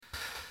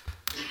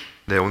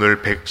네,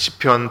 오늘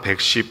시편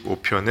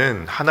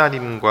 115편은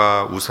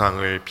하나님과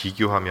우상을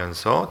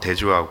비교하면서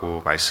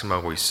대조하고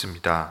말씀하고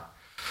있습니다.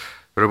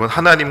 여러분,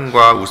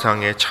 하나님과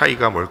우상의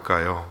차이가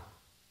뭘까요?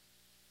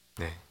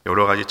 네,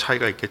 여러 가지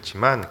차이가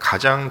있겠지만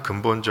가장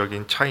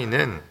근본적인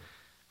차이는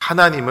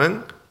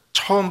하나님은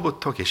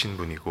처음부터 계신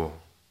분이고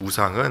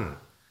우상은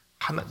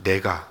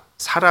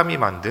사람이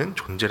만든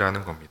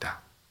존재라는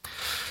겁니다.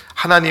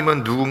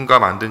 하나님은 누군가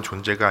만든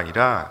존재가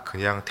아니라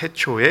그냥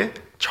태초에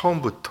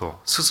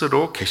처음부터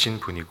스스로 계신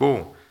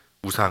분이고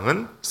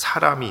우상은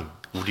사람인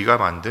우리가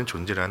만든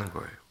존재라는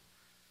거예요.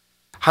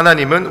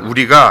 하나님은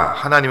우리가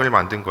하나님을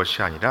만든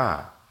것이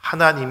아니라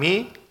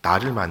하나님이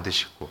나를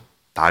만드시고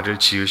나를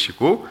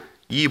지으시고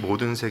이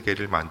모든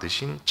세계를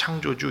만드신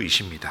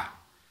창조주이십니다.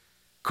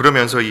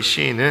 그러면서 이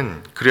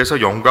시인은 그래서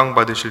영광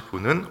받으실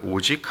분은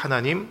오직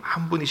하나님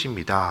한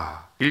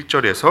분이십니다.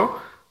 1절에서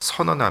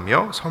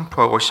선언하며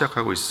선포하고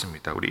시작하고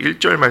있습니다. 우리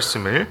 1절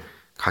말씀을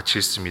같이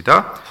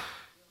읽습니다.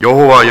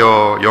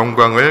 여호와여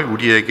영광을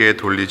우리에게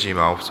돌리지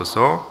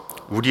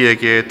마옵소서.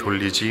 우리에게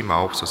돌리지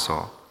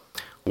마옵소서.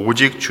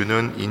 오직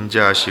주는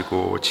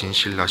인자하시고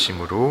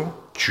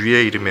진실하심으로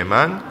주의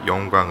이름에만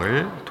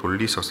영광을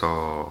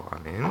돌리소서.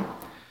 아멘.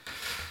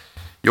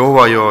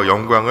 여호와여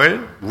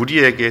영광을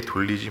우리에게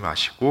돌리지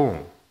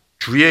마시고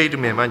주의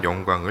이름에만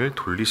영광을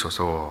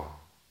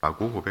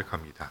돌리소서라고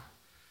고백합니다.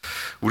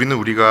 우리는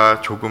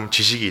우리가 조금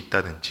지식이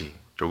있다든지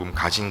조금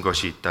가진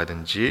것이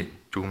있다든지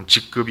조금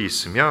직급이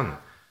있으면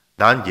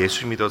난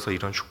예수 믿어서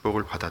이런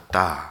축복을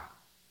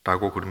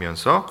받았다라고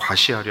그러면서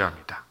과시하려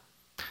합니다.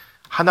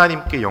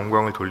 하나님께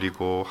영광을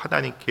돌리고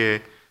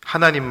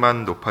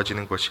하나님만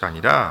높아지는 것이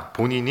아니라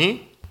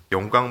본인이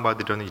영광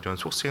받으려는 이런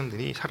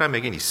속성들이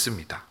사람에겐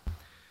있습니다.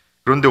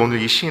 그런데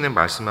오늘 이 시인은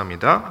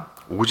말씀합니다.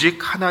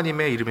 오직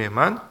하나님의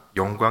이름에만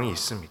영광이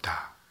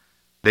있습니다.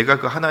 내가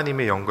그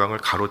하나님의 영광을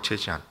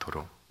가로채지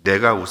않도록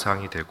내가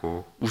우상이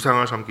되고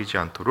우상을 섬기지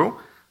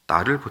않도록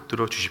나를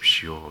붙들어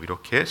주십시오.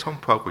 이렇게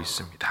선포하고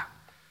있습니다.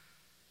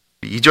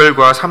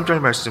 2절과 3절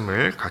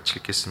말씀을 같이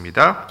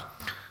읽겠습니다.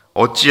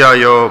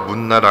 어찌하여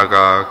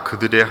문나라가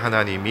그들의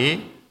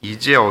하나님이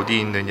이제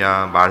어디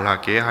있느냐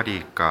말하게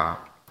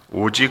하리이까.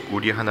 오직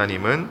우리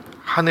하나님은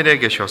하늘에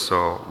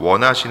계셔서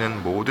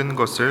원하시는 모든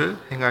것을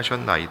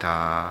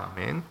행하셨나이다.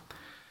 아멘.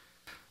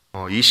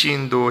 이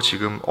시인도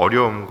지금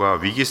어려움과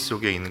위기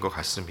속에 있는 것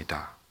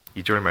같습니다.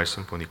 2절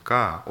말씀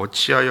보니까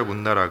어찌하여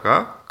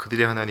문나라가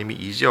그들의 하나님이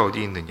이제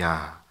어디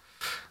있느냐,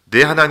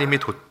 내 하나님이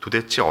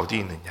도대체 어디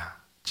있느냐,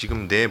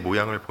 지금 내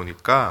모양을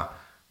보니까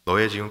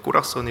너의 지금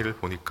꼬락서니를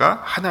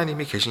보니까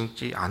하나님이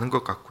계시지 않은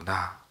것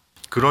같구나.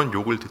 그런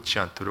욕을 듣지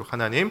않도록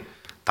하나님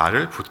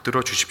나를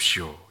붙들어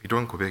주십시오.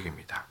 이런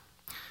고백입니다.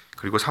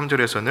 그리고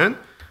 3절에서는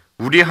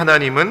우리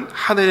하나님은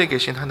하늘에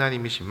계신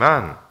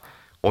하나님이지만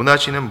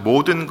원하시는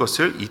모든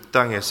것을 이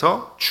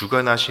땅에서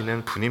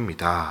주관하시는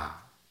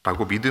분입니다.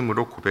 라고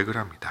믿음으로 고백을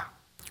합니다.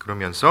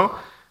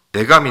 그러면서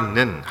내가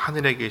믿는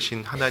하늘에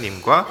계신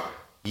하나님과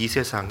이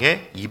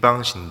세상의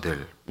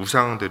이방신들,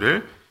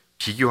 우상들을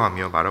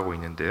비교하며 말하고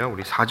있는데요.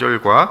 우리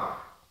 4절과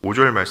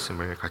 5절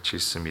말씀을 같이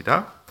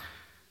읽습니다.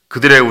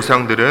 그들의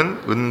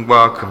우상들은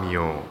은과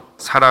금이요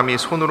사람이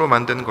손으로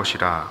만든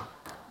것이라.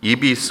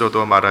 입이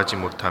있어도 말하지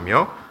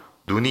못하며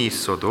눈이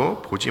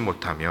있어도 보지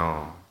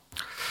못하며.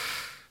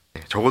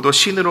 적어도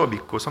신으로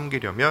믿고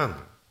섬기려면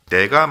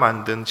내가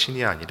만든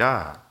신이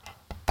아니라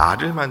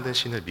나를 만든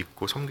신을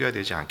믿고 섬겨야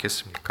되지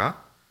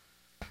않겠습니까?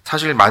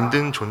 사실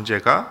만든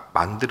존재가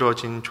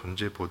만들어진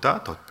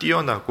존재보다 더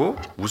뛰어나고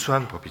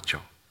우수한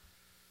법이죠.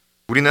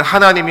 우리는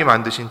하나님이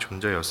만드신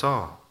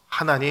존재여서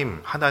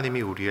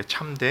하나님이 우리의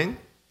참된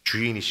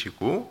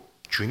주인이시고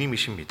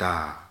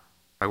주님이십니다.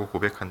 라고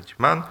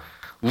고백하지만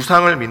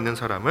우상을 믿는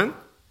사람은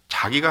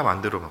자기가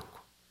만들어 놓고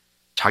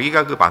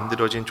자기가 그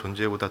만들어진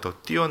존재보다 더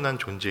뛰어난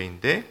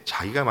존재인데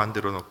자기가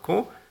만들어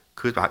놓고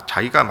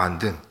자기가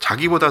만든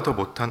자기보다 더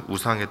못한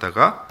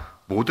우상에다가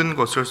모든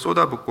것을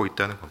쏟아붓고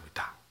있다는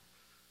겁니다.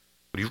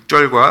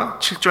 6절과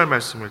 7절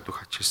말씀을 또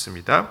같이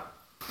읽습니다.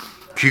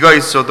 귀가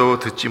있어도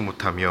듣지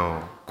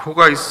못하며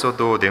코가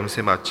있어도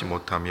냄새 맡지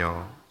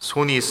못하며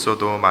손이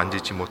있어도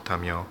만지지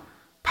못하며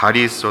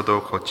발이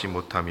있어도 걷지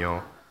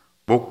못하며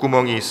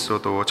목구멍이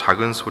있어도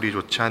작은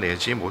소리조차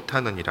내지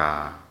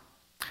못하느니라.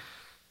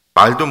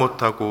 말도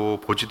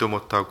못하고 보지도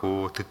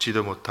못하고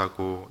듣지도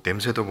못하고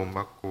냄새도 못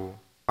맡고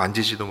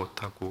만지지도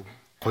못하고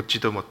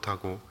걷지도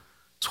못하고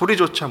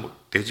소리조차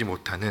내지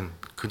못하는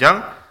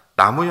그냥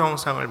나무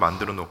형상을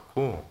만들어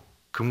놓고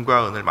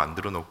금과 은을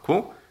만들어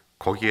놓고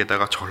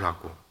거기에다가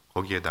절하고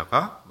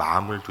거기에다가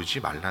마음을 두지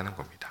말라는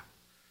겁니다.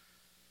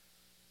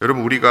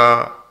 여러분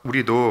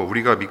우리도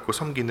우리가 믿고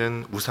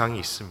섬기는 우상이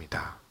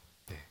있습니다.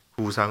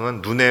 그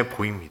우상은 눈에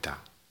보입니다.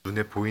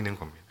 눈에 보이는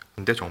겁니다.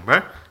 근데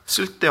정말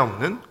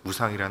쓸데없는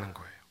우상이라는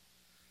거예요.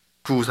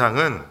 그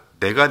우상은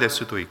내가 될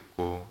수도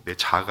있고 내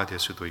자아가 될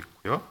수도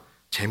있고요.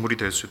 재물이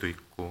될 수도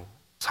있고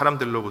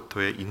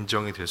사람들로부터의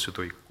인정이 될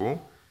수도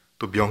있고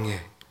또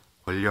명예,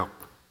 권력,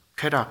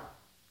 쾌락,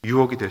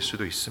 유혹이 될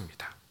수도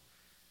있습니다.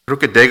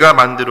 그렇게 내가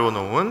만들어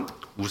놓은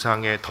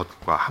우상의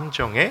덫과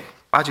함정에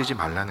빠지지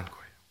말라는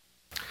거예요.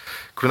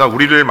 그러나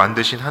우리를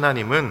만드신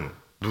하나님은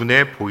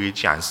눈에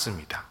보이지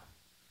않습니다.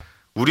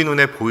 우리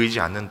눈에 보이지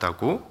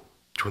않는다고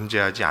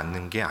존재하지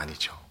않는 게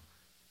아니죠.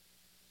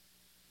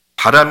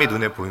 바람이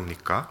눈에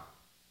보입니까?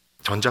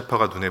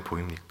 전자파가 눈에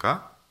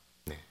보입니까?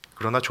 네,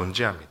 그러나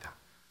존재합니다.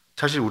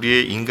 사실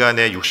우리의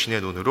인간의 육신의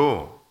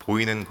눈으로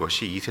보이는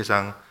것이 이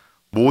세상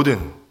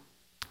모든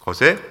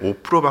것의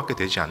 5%밖에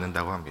되지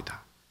않는다고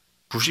합니다.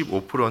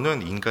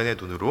 95%는 인간의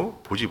눈으로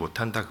보지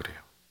못한다 그래요.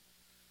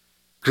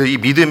 그래서 이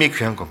믿음이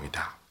귀한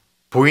겁니다.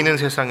 보이는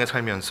세상에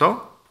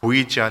살면서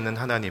보이지 않는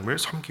하나님을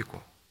섬기고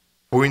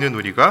보이는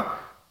우리가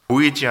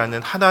보이지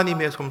않는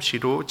하나님의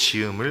솜씨로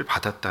지음을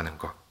받았다는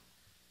것.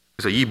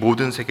 그래서 이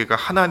모든 세계가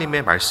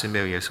하나님의 말씀에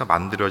의해서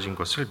만들어진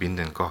것을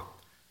믿는 것.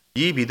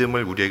 이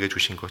믿음을 우리에게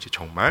주신 것이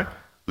정말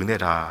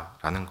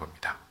은혜라라는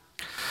겁니다.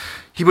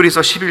 히브리서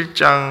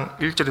 11장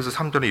 1절에서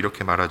 3절은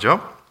이렇게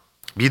말하죠.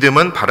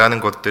 믿음은 바라는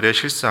것들의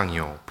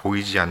실상이요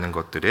보이지 않는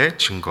것들의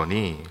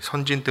증거니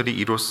선진들이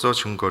이로써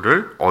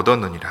증거를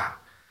얻었느니라.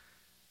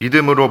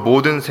 믿음으로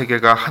모든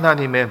세계가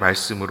하나님의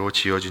말씀으로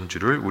지어진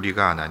줄을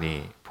우리가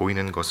아나니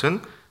보이는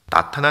것은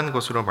나타난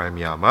것으로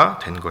말미암아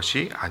된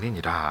것이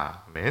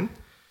아니니라. 아멘.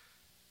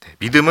 네,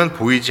 믿음은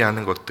보이지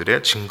않는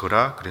것들의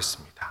증거라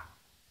그랬습니다.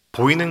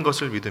 보이는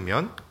것을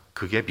믿으면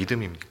그게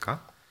믿음입니까?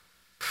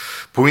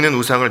 보이는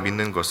우상을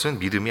믿는 것은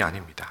믿음이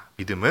아닙니다.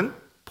 믿음은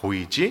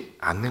보이지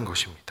않는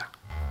것입니다.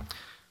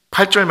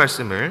 8절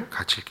말씀을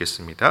같이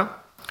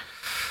읽겠습니다.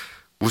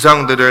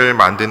 우상들을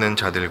만드는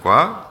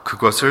자들과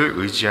그것을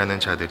의지하는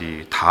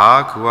자들이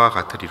다 그와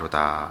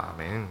같으리로다.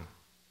 아멘.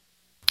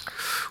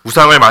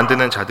 우상을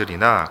만드는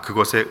자들이나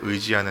그것에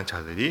의지하는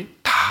자들이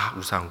다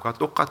우상과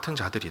똑같은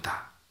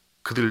자들이다.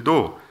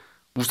 그들도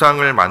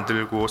우상을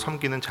만들고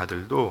섬기는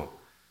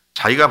자들도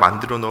자기가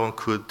만들어 놓은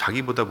그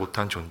자기보다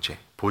못한 존재,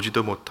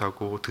 보지도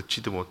못하고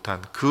듣지도 못한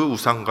그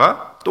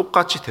우상과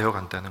똑같이 되어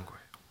간다는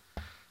거예요.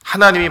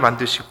 하나님이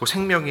만드시고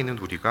생명이 있는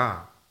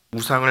우리가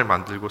우상을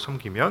만들고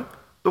섬기면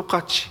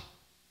똑같이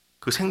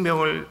그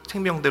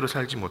생명대로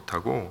살지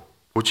못하고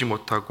보지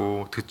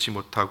못하고 듣지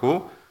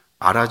못하고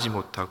말하지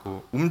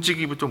못하고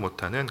움직이지도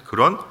못하는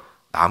그런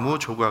나무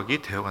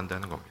조각이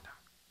되어간다는 겁니다.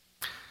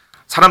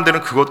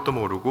 사람들은 그것도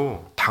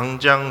모르고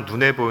당장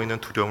눈에 보이는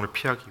두려움을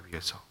피하기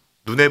위해서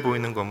눈에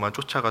보이는 것만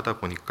쫓아가다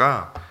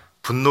보니까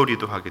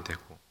분놀이도 하게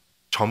되고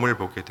점을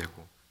보게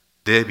되고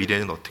내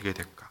미래는 어떻게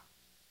될까?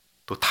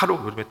 또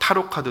요즘에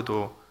타로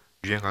카드도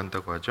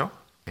유행한다고 하죠.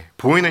 네,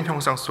 보이는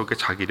형상 속에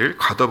자기를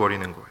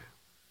가둬버리는 거예요.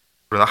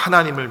 그러나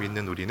하나님을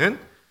믿는 우리는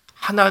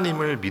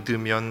하나님을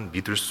믿으면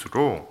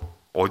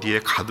믿을수록 어디에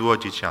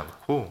가두어지지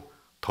않고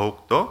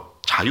더욱더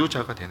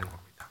자유자가 되는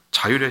겁니다.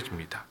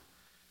 자유해집니다.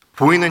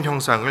 보이는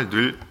형상을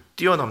늘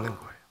뛰어넘는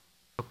거예요.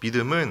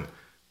 믿음은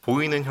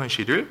보이는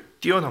현실을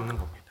뛰어넘는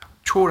겁니다.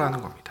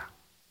 초월하는 겁니다.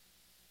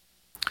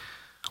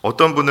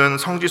 어떤 분은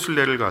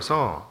성지순례를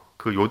가서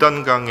그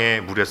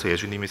요단강의 물에서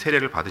예수님이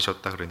세례를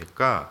받으셨다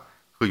그러니까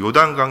그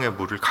요단강의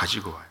물을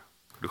가지고 와요.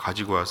 그리고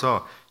가지고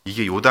와서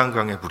이게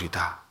요단강의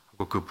물이다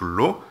하고 그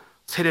물로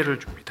세례를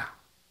줍니다.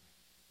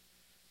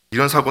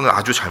 이런 사고는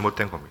아주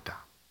잘못된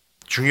겁니다.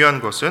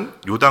 중요한 것은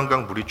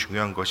요단강 물이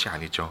중요한 것이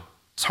아니죠.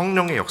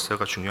 성령의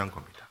역사가 중요한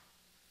겁니다.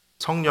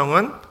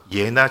 성령은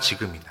예나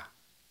지금이나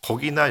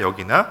거기나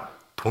여기나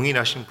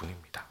동일하신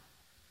분입니다.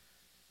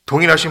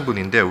 동일하신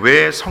분인데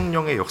왜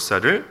성령의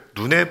역사를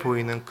눈에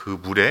보이는 그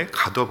물에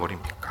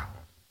가둬버립니까?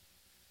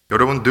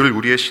 여러분, 늘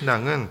우리의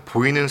신앙은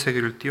보이는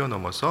세계를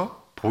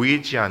뛰어넘어서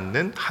보이지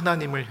않는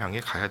하나님을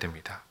향해 가야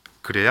됩니다.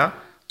 그래야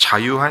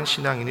자유한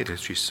신앙인이 될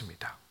수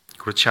있습니다.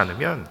 그렇지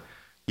않으면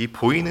이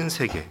보이는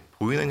세계,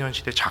 보이는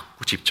현실에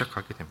자꾸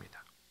집착하게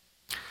됩니다.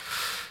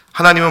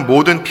 하나님은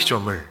모든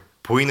피조물,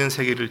 보이는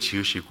세계를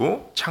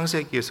지으시고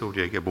창세기에서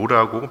우리에게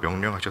뭐라고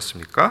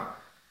명령하셨습니까?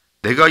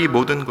 내가 이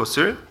모든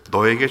것을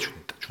너에게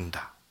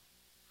준다.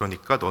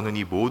 그러니까 너는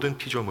이 모든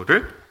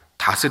피조물을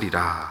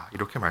다스리라.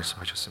 이렇게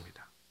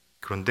말씀하셨습니다.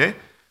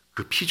 그런데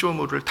그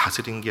피조물을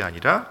다스린 게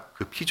아니라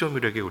그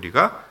피조물에게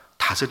우리가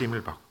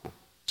다스림을 받고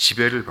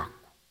지배를 받고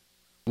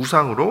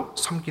우상으로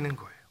섬기는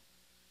거예요.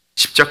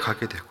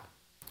 집착하게 되고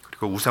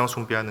그리고 우상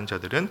숭배하는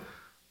자들은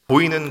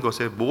보이는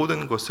것에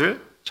모든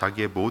것을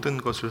자기의 모든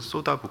것을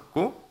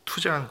쏟아붓고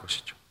투자한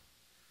것이죠.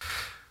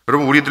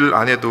 여러분, 우리들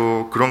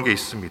안에도 그런 게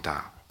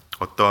있습니다.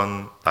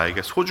 어떤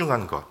나에게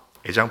소중한 것,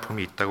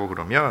 애장품이 있다고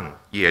그러면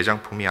이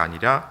애장품이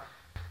아니라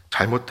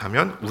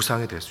잘못하면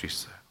우상이 될 수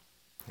있어요.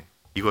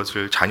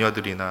 이것을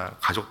자녀들이나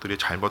가족들이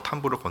잘못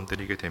함부로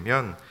건드리게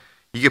되면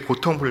이게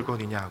보통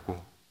물건이냐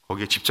하고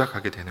거기에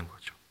집착하게 되는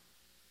거죠.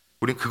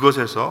 우린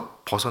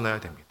그것에서 벗어나야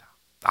됩니다.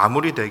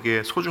 아무리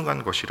되게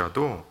소중한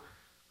것이라도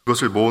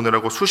그것을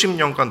모으느라고 수십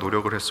년간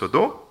노력을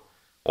했어도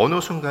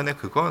어느 순간에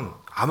그건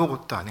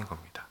아무것도 아닌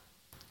겁니다.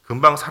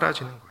 금방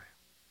사라지는 거예요.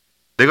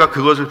 내가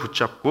그것을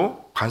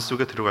붙잡고 관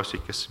속에 들어갈 수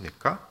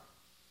있겠습니까?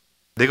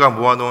 내가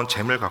모아놓은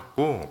잼을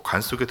갖고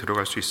관 속에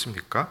들어갈 수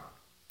있습니까?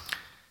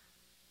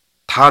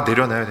 다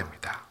내려놔야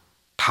됩니다.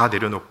 다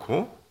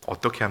내려놓고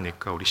어떻게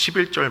합니까? 우리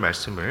 11절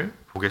말씀을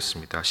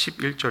보겠습니다.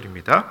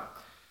 11절입니다.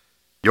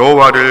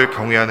 여호와를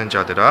경외하는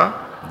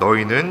자들아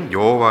너희는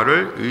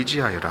여호와를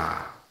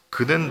의지하여라.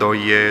 그는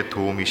너희의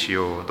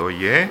도움이시요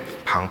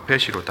너희의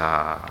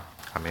방패시로다.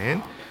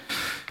 아멘.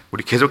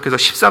 우리 계속해서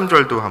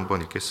 13절도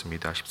한번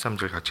읽겠습니다.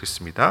 13절 같이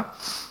읽습니다.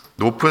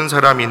 높은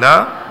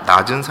사람이나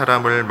낮은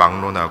사람을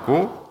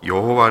막론하고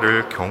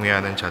여호와를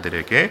경외하는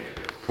자들에게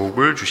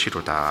복을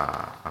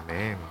주시로다.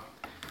 아멘.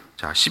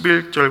 자,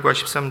 11절과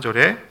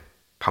 13절에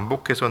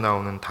반복해서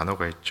나오는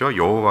단어가 있죠.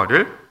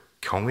 여호와를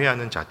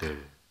경외하는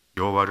자들.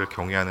 여호와를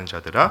경외하는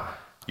자들아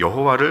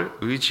여호와를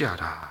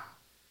의지하라.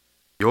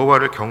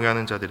 여호와를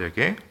경외하는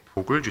자들에게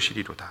복을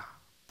주시리로다.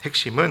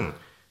 핵심은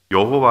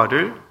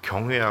여호와를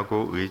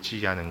경외하고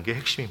의지하는 게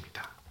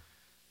핵심입니다.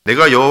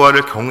 내가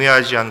여호와를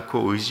경외하지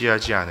않고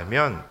의지하지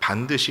않으면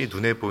반드시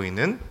눈에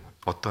보이는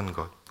어떤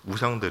것,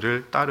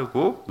 우상들을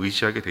따르고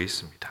의지하게 되어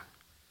있습니다.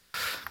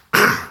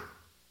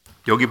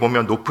 여기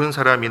보면 높은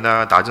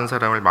사람이나 낮은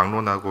사람을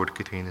막론하고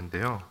이렇게 되어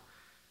있는데요.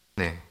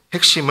 네,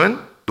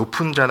 핵심은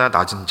높은 자나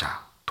낮은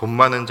자, 돈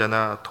많은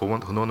자나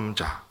돈 없는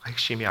자가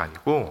핵심이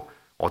아니고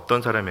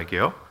어떤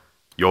사람에게요?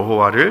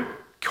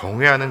 여호와를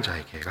경외하는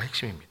자에게가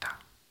핵심입니다.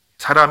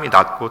 사람이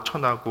낮고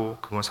천하고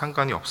그건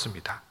상관이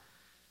없습니다.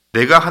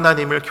 내가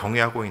하나님을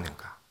경외하고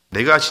있는가?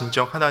 내가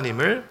진정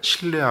하나님을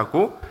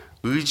신뢰하고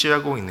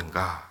의지하고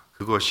있는가?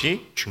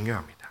 그것이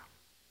중요합니다.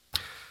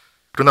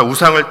 그러나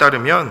우상을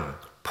따르면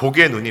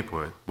복의 눈이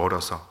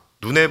멀어서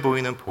눈에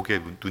보이는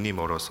복의 눈이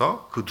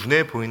멀어서 그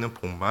눈에 보이는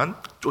복만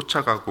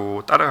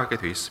쫓아가고 따라가게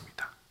되어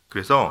있습니다.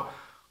 그래서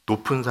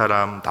높은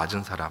사람,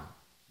 낮은 사람,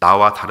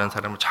 나와 다른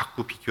사람을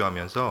자꾸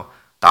비교하면서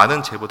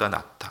나는 쟤보다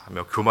낫다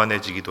하며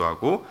교만해지기도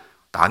하고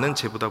나는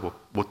쟤보다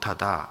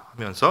못하다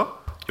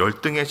하면서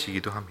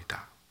열등해지기도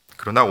합니다.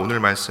 그러나 오늘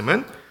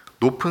말씀은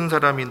높은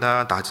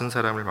사람이나 낮은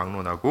사람을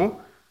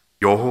막론하고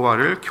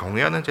여호와를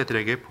경외하는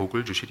자들에게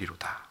복을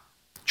주시리로다.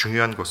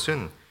 중요한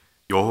것은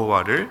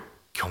여호와를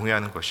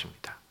경외하는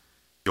것입니다.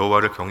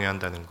 여호와를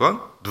경외한다는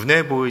건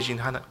눈에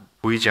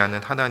보이지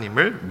않는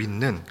하나님을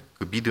믿는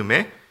그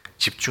믿음에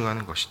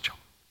집중하는 것이죠.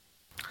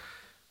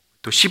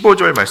 또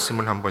 15절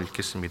말씀을 한번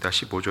읽겠습니다.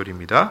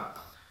 15절입니다.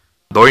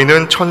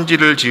 너희는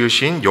천지를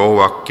지으신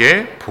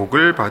여호와께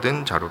복을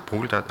받은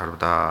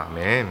자로다.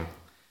 아멘.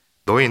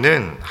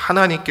 너희는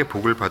하나님께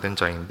복을 받은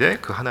자인데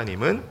그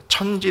하나님은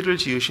천지를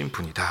지으신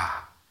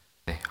분이다.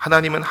 네,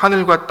 하나님은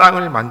하늘과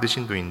땅을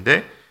만드신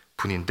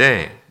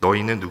분인데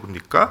너희는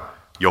누굽니까?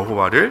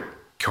 여호와를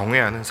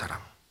경외하는 사람.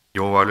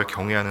 여호와를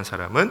경외하는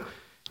사람은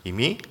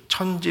이미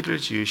천지를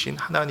지으신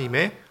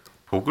하나님의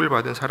복을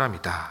받은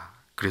사람이다.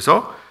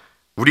 그래서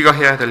우리가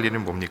해야 될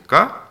일은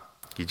뭡니까?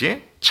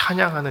 이제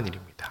찬양하는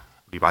일입니다.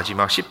 우리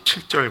마지막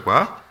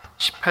 17절과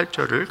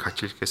 18절을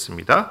같이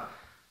읽겠습니다.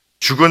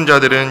 죽은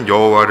자들은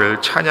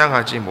여호와를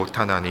찬양하지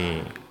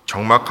못하나니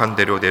적막한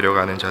데로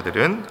내려가는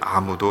자들은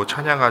아무도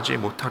찬양하지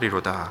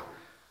못하리로다.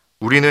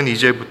 우리는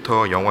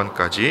이제부터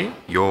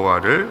영원까지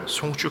여호와를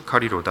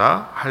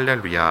송축하리로다.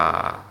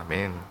 할렐루야.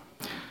 아멘.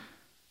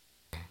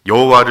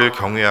 여호와를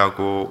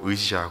경외하고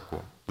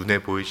의지하고 눈에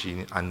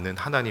보이지 않는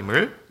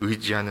하나님을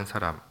의지하는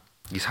사람,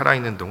 이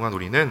살아있는 동안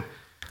우리는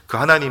그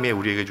하나님의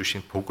우리에게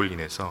주신 복을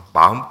인해서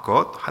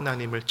마음껏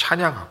하나님을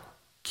찬양하고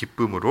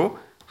기쁨으로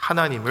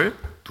하나님을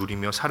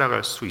누리며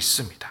살아갈 수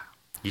있습니다.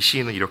 이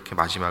시인은 이렇게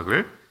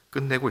마지막을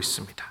끝내고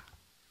있습니다.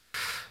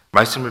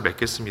 말씀을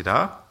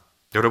맺겠습니다.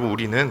 여러분,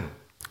 우리는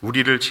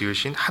우리를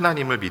지으신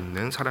하나님을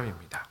믿는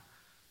사람입니다.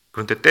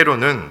 그런데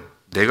때로는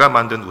내가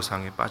만든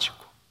우상에 빠지고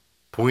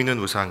보이는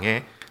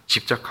우상에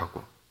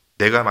집착하고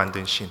내가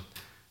만든 신,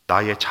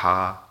 나의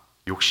자아,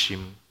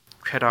 욕심,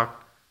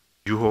 쾌락,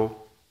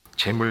 유혹,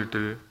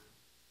 재물들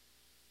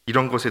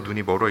이런 것에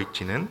눈이 멀어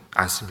있지는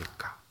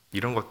않습니까?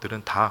 이런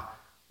것들은 다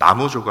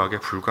나무 조각에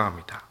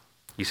불과합니다.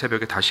 이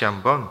새벽에 다시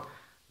한번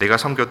내가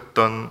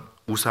섬겼던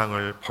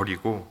우상을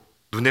버리고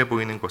눈에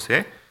보이는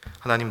것에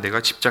하나님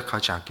내가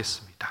집착하지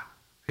않겠습니다.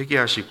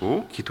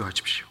 회개하시고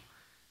기도하십시오.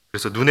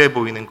 그래서 눈에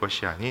보이는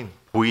것이 아닌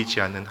보이지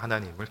않는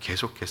하나님을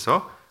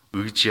계속해서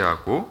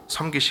의지하고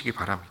섬기시기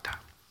바랍니다.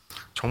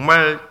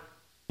 정말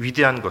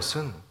위대한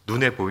것은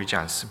눈에 보이지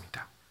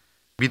않습니다.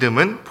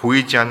 믿음은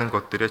보이지 않는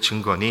것들의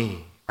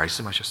증거니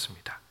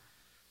말씀하셨습니다.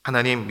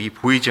 하나님, 이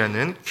보이지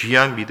않는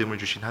귀한 믿음을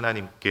주신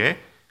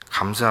하나님께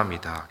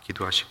감사합니다.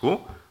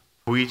 기도하시고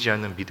보이지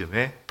않는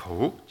믿음에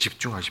더욱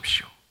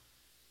집중하십시오.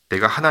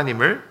 내가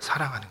하나님을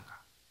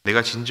사랑하는가?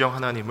 내가 진정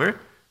하나님을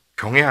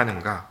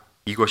경외하는가?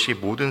 이것이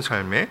모든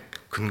삶의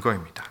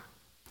근거입니다.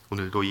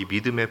 오늘도 이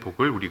믿음의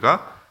복을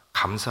우리가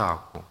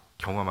감사하고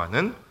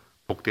경험하는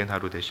복된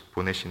하루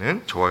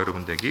보내시는 저와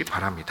여러분 되기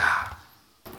바랍니다.